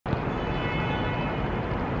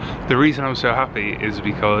The reason I'm so happy is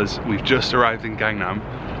because we've just arrived in Gangnam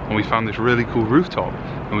and we found this really cool rooftop,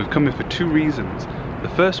 and we've come here for two reasons. The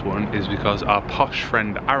first one is because our posh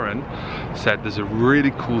friend Aaron said there's a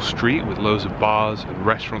really cool street with loads of bars and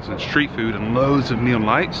restaurants and street food and loads of neon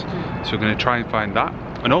lights, so we're going to try and find that.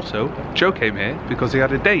 And also, Joe came here because he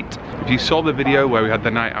had a date. If you saw the video where we had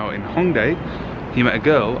the night out in Hongdae, he met a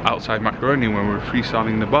girl outside Macaroni when we were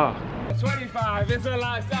freestyling the bar. 25, it's a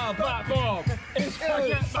lifestyle platform. It's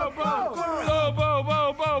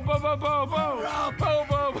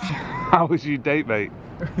How was your date, mate?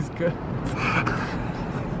 It was good.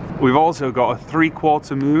 We've also got a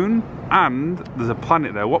 3/4 moon, and there's a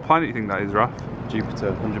planet there. What planet do you think that is, Raf?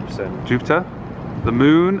 Jupiter, 100%. Jupiter? The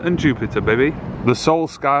moon and Jupiter, baby. The Seoul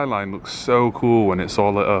skyline looks so cool when it's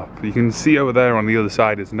all lit up. You can see over there on the other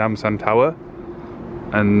side is Namsan Tower,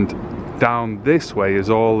 and down this way is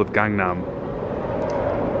all of Gangnam.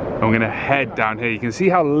 And we're gonna head down here. You can see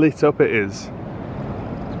how lit up it is.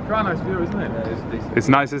 It's quite a nice view, isn't it? Yeah, it's decent. It's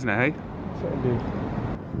nice, isn't it, hey?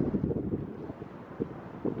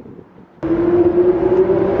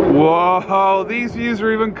 Whoa, these views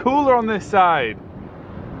are even cooler on this side.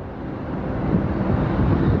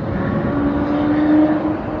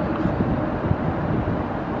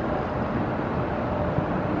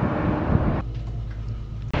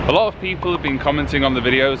 A lot of people have been commenting on the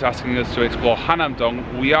videos asking us to explore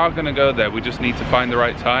Hanam-dong. We are going to go there, we just need to find the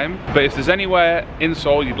right time. But if there's anywhere in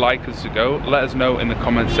Seoul you'd like us to go, let us know in the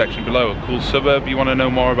comments section below. A cool suburb you want to know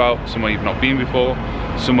more about, somewhere you've not been before,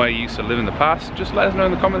 somewhere you used to live in the past, just let us know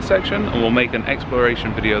in the comments section and we'll make an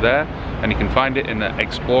exploration video there, and you can find it in the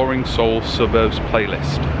Exploring Seoul Suburbs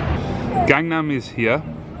playlist. Gangnam is here.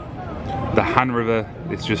 The Han River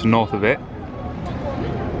is just north of it.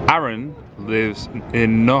 Aaron lives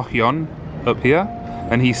in Nohyeon up here,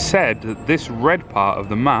 and he said that this red part of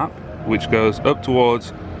the map, which goes up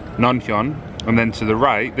towards Nonhyeon and then to the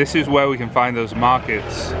right, this is where we can find those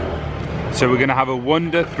markets. So we're gonna have a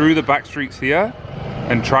wander through the back streets here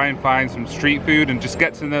and try and find some street food and just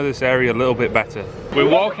get to know this area a little bit better. We're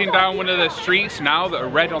walking down one of the streets now that are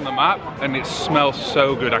red on the map, and it smells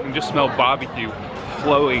so good. I can just smell barbecue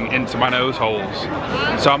flowing into my nose holes.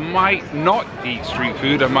 So I might not eat street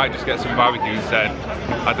food, I might just get some barbecue instead.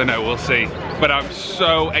 I don't know, we'll see. But I'm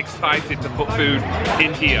so excited to put food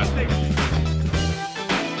in here.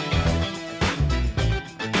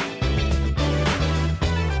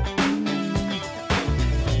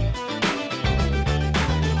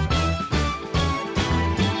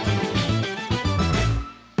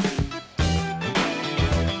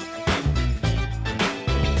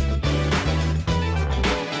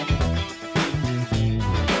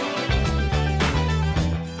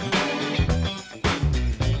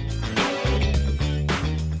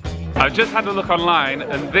 I've just had a look online,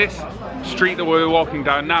 and this street that we're walking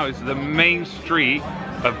down now is the main street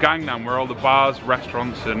of Gangnam, where all the bars,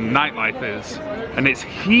 restaurants and nightlife is, and it's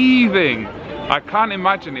heaving. I can't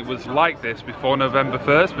imagine it was like this before November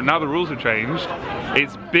 1st, but now the rules have changed.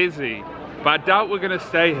 It's busy, but I doubt we're gonna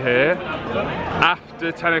stay here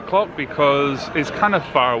after 10 o'clock because it's kind of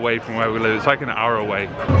far away from where we live. It's like an hour away.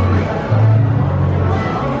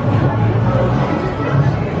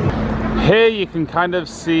 Here you can kind of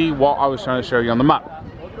see what I was trying to show you on the map.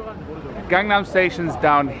 Gangnam Station's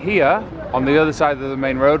down here on the other side of the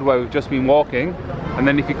main road where we've just been walking, and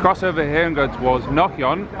then if you cross over here and go towards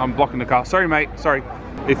Nohyeon, I'm blocking the car, sorry mate, sorry.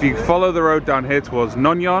 If you follow the road down here towards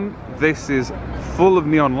Nonhyeon, this is full of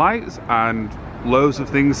neon lights and loads of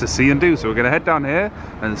things to see and do, so we're going to head down here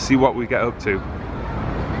and see what we get up to.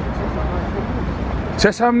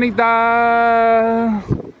 죄송합니다.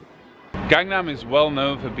 Gangnam is well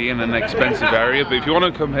known for being an expensive area, but if you want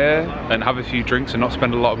to come here and have a few drinks and not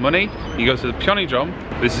spend a lot of money, you go to the Pyeongjong.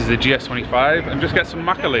 This is the GS25, and just get some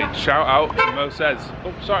makgeolli. Shout out to Mo Says.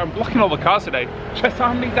 Oh, sorry, I'm blocking all the cars today.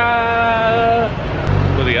 죄송합니다.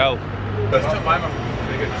 Bloody hell.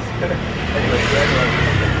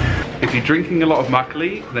 If you're drinking a lot of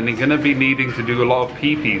makgeolli, then you're going to be needing to do a lot of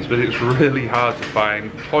pee-pees, but it's really hard to find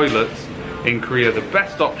toilets in Korea. The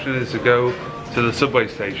best option is to go to the subway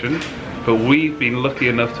station, but we've been lucky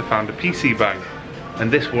enough to find a PC bank,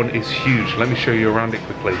 and this one is huge. Let me show you around it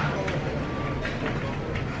quickly.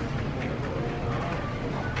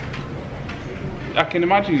 I can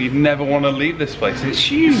imagine you'd never want to leave this place. It's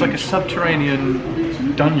huge. It's like a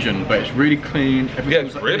subterranean dungeon, but it's really clean. Yeah,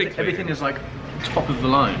 it's really clean. Everything is like top of the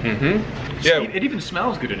line. Yeah. It even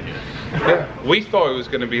smells good in here. Yeah. We thought it was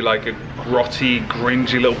going to be like a grotty,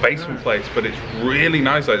 gringy little basement place, but it's really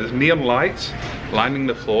nice. Like, there's neon lights lining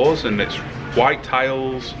the floors, and it's white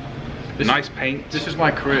tiles. Nice paint. This is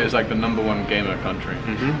why Korea is like the #1 gamer country.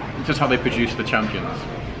 It's just how they produce the champions.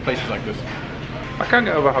 Places like this. I can't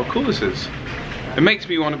get over how cool this is. It makes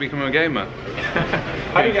me want to become a gamer.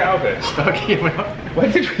 How do you get out of it? Stuck here.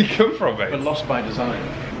 Where did we come from, mate? We're lost by design.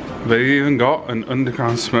 They've even got an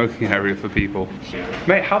underground smoking area for people.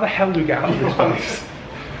 Mate, how the hell do we get out of this place?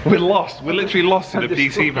 We're lost. We're literally lost in a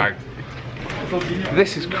PC bag.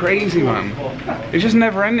 This is crazy, man. It's just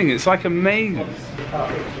never ending. It's like a maze.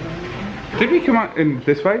 Did we come out in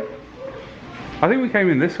this way? I think we came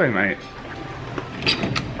in this way, mate.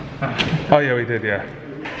 Oh yeah, we did, yeah.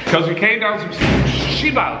 Because we came down some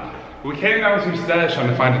stairs trying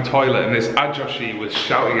to find a toilet, and this Ajoshi was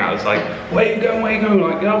shouting at us like, where you going, where you going?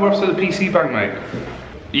 Like, yeah, we're off to the PC bank, mate.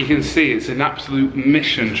 You can see it's an absolute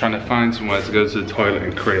mission trying to find somewhere to go to the toilet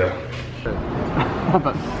in Korea.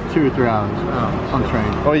 About 2 or 3 hours on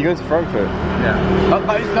train. Oh, you're going to Frankfurt? Yeah.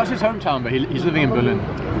 That's his hometown, but he's living in Berlin.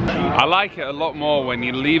 I like it a lot more when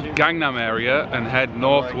you leave Gangnam area and head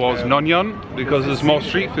north towards Nonyeon, because there's more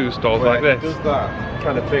street food stalls like this. Does that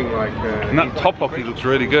kind of thing like... and that tteokbokki looks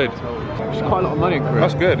really good. There's quite a lot of money in Korea.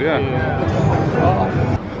 That's good, yeah.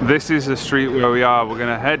 This is the street where we are. We're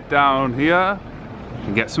gonna head down here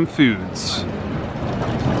and get some foods.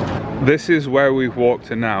 This is where we've walked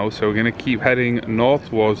to now, so we're gonna keep heading north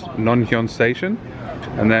towards Nonyeon station.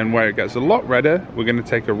 And then where it gets a lot redder, we're going to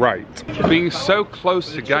take a right. Being so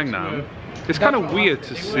close to Gangnam, it's kind of weird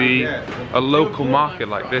to see a local market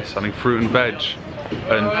like this selling fruit and veg,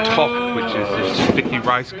 and tok, which is this sticky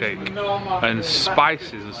rice cake, and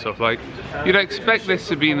spices and stuff. Like, you'd expect this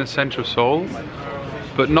to be in the centre of Seoul,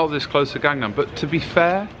 but not this close to Gangnam. But to be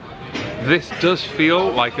fair, this does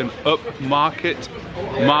feel like an upmarket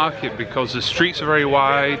market because the streets are very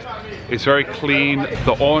wide, it's very clean,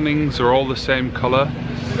 the awnings are all the same colour.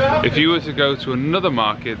 If you were to go to another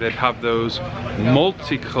market, they'd have those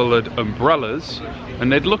multicoloured umbrellas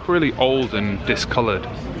and they'd look really old and discoloured.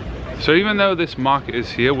 So even though this market is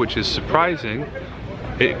here, which is surprising,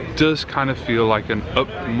 it does kind of feel like an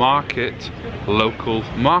upmarket local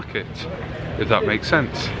market, if that makes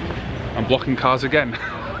sense. I'm blocking cars again.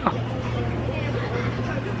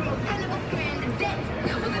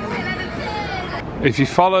 If you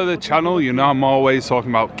follow the channel, you know I'm always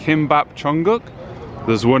talking about kimbap Cheongguk.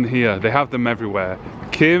 There's one here, they have them everywhere.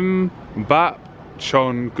 Kimbap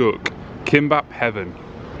Cheongguk, kimbap heaven.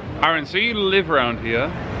 Aaron, so you live around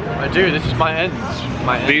here? I do, this is my ends.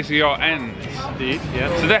 These are your ends? Indeed,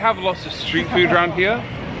 yeah. So they have lots of street food around here?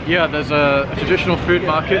 Yeah, there's a traditional food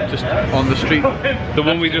market just on the street. The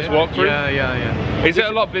one we just walked through? Yeah. Is it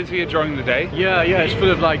a lot busier during the day? Yeah, it's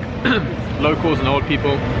full of like locals and old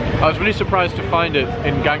people. I was really surprised to find it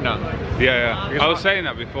in Gangnam. Yeah. I was saying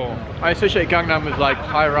that before. I associate Gangnam with like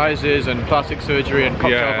high rises and plastic surgery and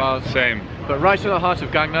cocktail bars. Same. But right in the heart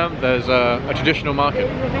of Gangnam, there's a traditional market.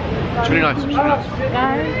 It's really nice.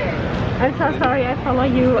 I'm so sorry, I follow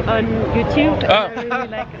you on YouTube. Oh. I really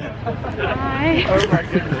like it. Hi. Oh my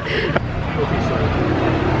goodness.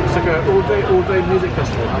 It's like an all-day music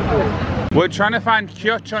festival. We're trying to find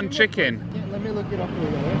Kyochon chicken. Let me look it up for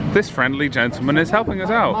you. This friendly gentleman is helping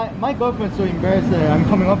us out. My girlfriend's so embarrassed that I'm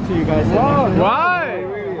coming up to you guys. Why?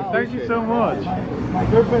 Thank you so much. My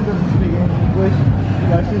girlfriend doesn't speak English.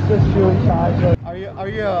 Yeah, she's just really shy. So are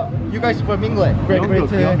you guys from England? Great Britain,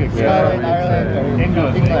 Scotland,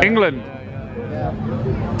 Ireland, England. Yeah.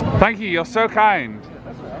 Thank you, you're so kind.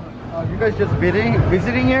 You guys just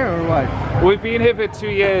visiting here or what? We've been here for 2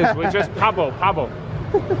 years. We're just pabble.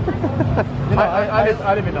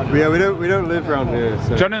 I live in London. Yeah, we don't live around here.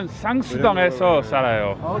 So. 저는 상수동에서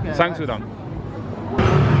살아요. Okay. 상수동.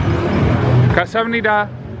 감사합니다.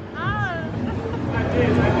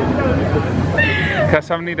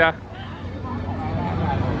 감사합니다.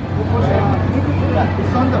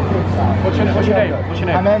 It's on the flip side. What's your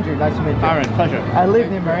name? I'm Andrew. Nice to meet you. Aaron, pleasure. I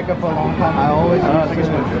lived in America for a long time. I always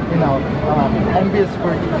envious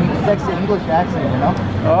for sexy English accent, you know?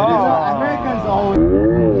 Oh. Americans always...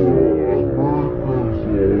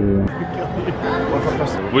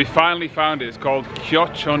 We finally found it. It's called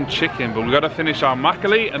Kyochon chicken, but we've got to finish our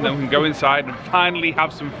makgeolli and then we can go inside and finally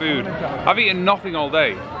have some food. I've eaten nothing all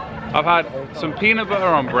day. I've had some peanut butter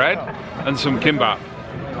on bread and some kimbap.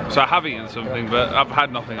 So I have eaten something, but I've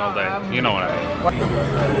had nothing all day. You know what I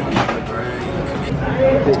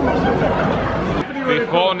mean.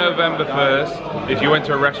 Before November 1st, if you went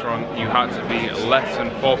to a restaurant, you had to be less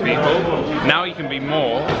than 4 people. Now you can be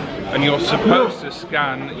more, and you're supposed to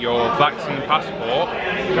scan your vaccine passport,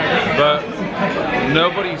 but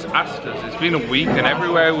nobody's asked us. It's been a week, and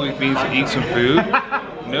everywhere we've been to eat some food,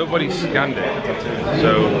 nobody scanned it.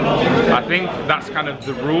 So I think that's kind of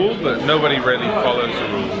the rule, but nobody really follows the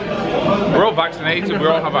rules. We're all vaccinated, we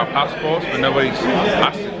all have our passports, but nobody's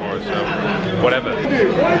asked it for us, so whatever.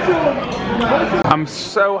 I'm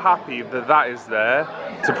so happy that that is there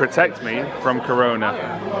to protect me from Corona.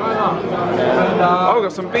 Oh, we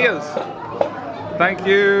got some beers. Thank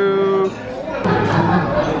you.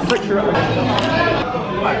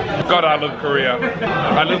 God, I love Korea.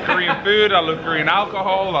 I love Korean food, I love Korean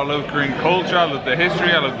alcohol, I love Korean culture, I love the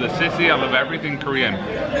history, I love the city, I love everything Korean.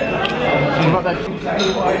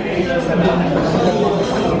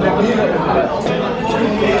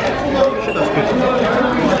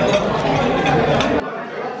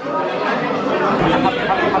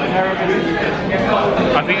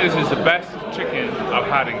 I think this is the best chicken I've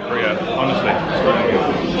had in Korea, honestly.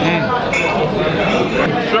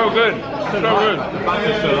 So good, so good.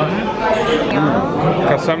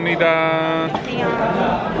 감사합니다.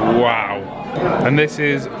 Wow. And this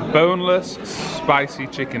is boneless spicy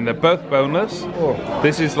chicken. They're both boneless.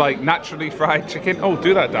 This is like naturally fried chicken. Oh,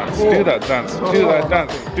 do that dance, do that dance, do that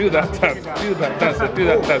dance, do that dance, do that dance, do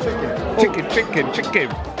that dance. Chicken, chicken, chicken.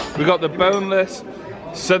 We got the boneless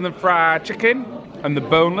southern fried chicken and the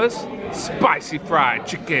boneless spicy fried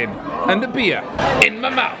chicken and the beer in my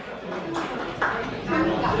mouth.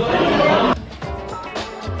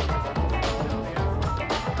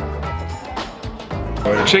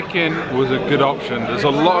 Chicken was a good option. There's a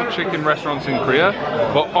lot of chicken restaurants in Korea,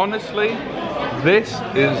 but honestly, this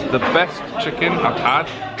is the best chicken I've had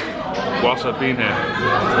whilst I've been here.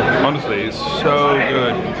 Honestly, it's so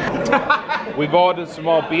good. We've ordered some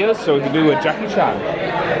more beers so we can do a Jackie Chan.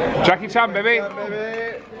 Jackie Chan, baby!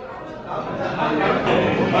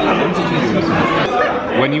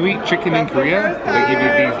 When you eat chicken in Korea, they give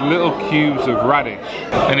you these little cubes of radish,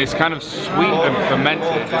 and it's kind of sweet and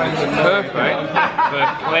fermented, and it's perfect for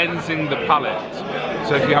cleansing the palate.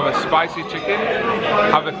 So if you have a spicy chicken,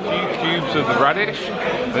 have a few cubes of the radish,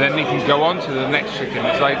 and then you can go on to the next chicken.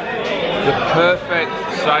 It's like the perfect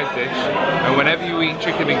side dish, and whenever you eat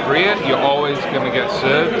chicken in Korea, you're always going to get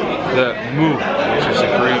served the mu, which is a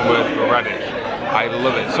Korean word for radish. I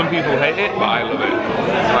love it. Some people hate it, but I love it.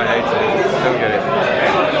 I hate it. Don't get it.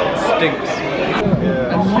 It stinks.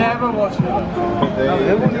 I never watched it.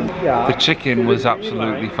 The chicken was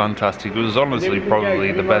absolutely fantastic. It was honestly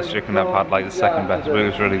probably the best chicken I've had, like the second best, but it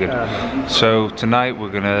was really good. So tonight we're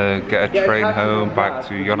gonna get a train home back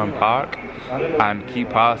to Gangnam Park and keep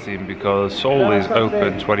partying because Seoul is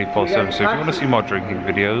open 24/7. So if you want to see more drinking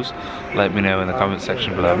videos, let me know in the comment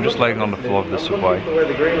section below. I'm just laying on the floor of the subway. Where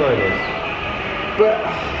the green line is.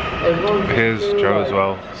 Here's Joe as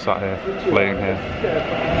well, sat here, laying here.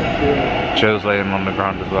 Joe's laying on the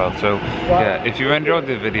ground as well. So yeah, if you enjoyed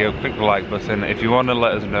the video, click the like button. If you want to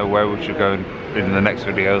let us know where we should go in the next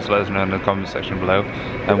videos, let us know in the comment section below.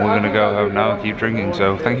 And we're going to go home now and keep drinking.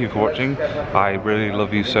 So thank you for watching. I really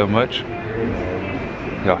love you so much.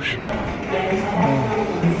 Gosh.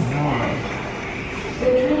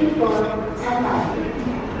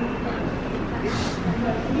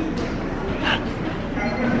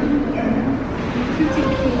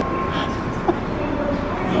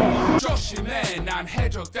 조심해 난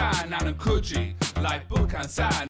해적다 나는 굳이 like 북한산